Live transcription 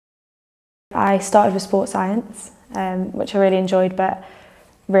I started with sports science, which I really enjoyed, but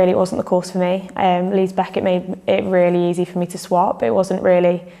really it wasn't the course for me. Leeds Beckett made it really easy for me to swap. It wasn't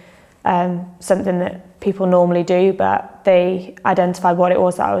really something that people normally do, but they identified what it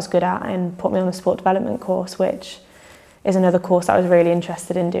was that I was good at and put me on the sport development course, which is another course that I was really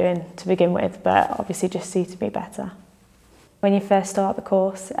interested in doing to begin with, but obviously just suited me better. When you first start the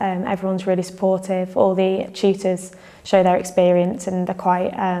course, everyone's really supportive. All the tutors show their experience, and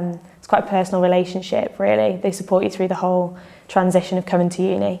they're it's quite a personal relationship, really. They support you through the whole transition of coming to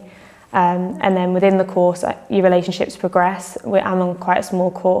uni. And then within the course, your relationships progress. I'm on quite a small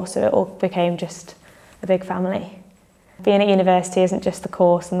course, so it all became just a big family. Being at university isn't just the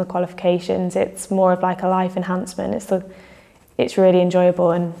course and the qualifications, it's more of like a life enhancement. It's really enjoyable,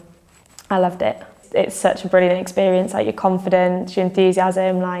 and I loved it. It's such a brilliant experience, like your confidence, your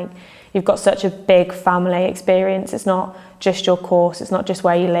enthusiasm, like you've got such a big family experience. It's not just your course, it's not just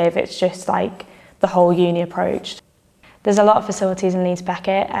where you live, it's just like the whole uni approach. There's a lot of facilities in Leeds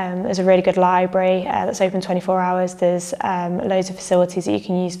Beckett. There's a really good library that's open 24 hours. There's loads of facilities that you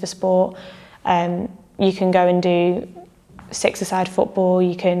can use for sport. You can go and do six-a-side football,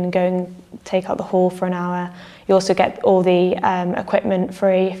 you can go and take out the hall for an hour. You also get all the equipment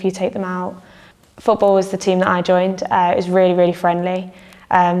free if you take them out. Football was the team that I joined. It was really, really friendly.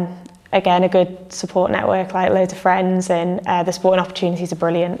 Again, a good support network, like loads of friends, and the sporting opportunities are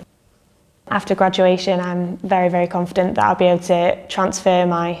brilliant. After graduation, I'm very, very confident that I'll be able to transfer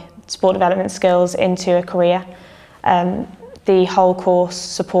my sport development skills into a career. The whole course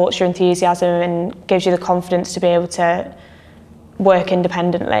supports your enthusiasm and gives you the confidence to be able to work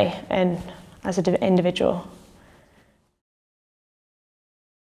independently and as an individual.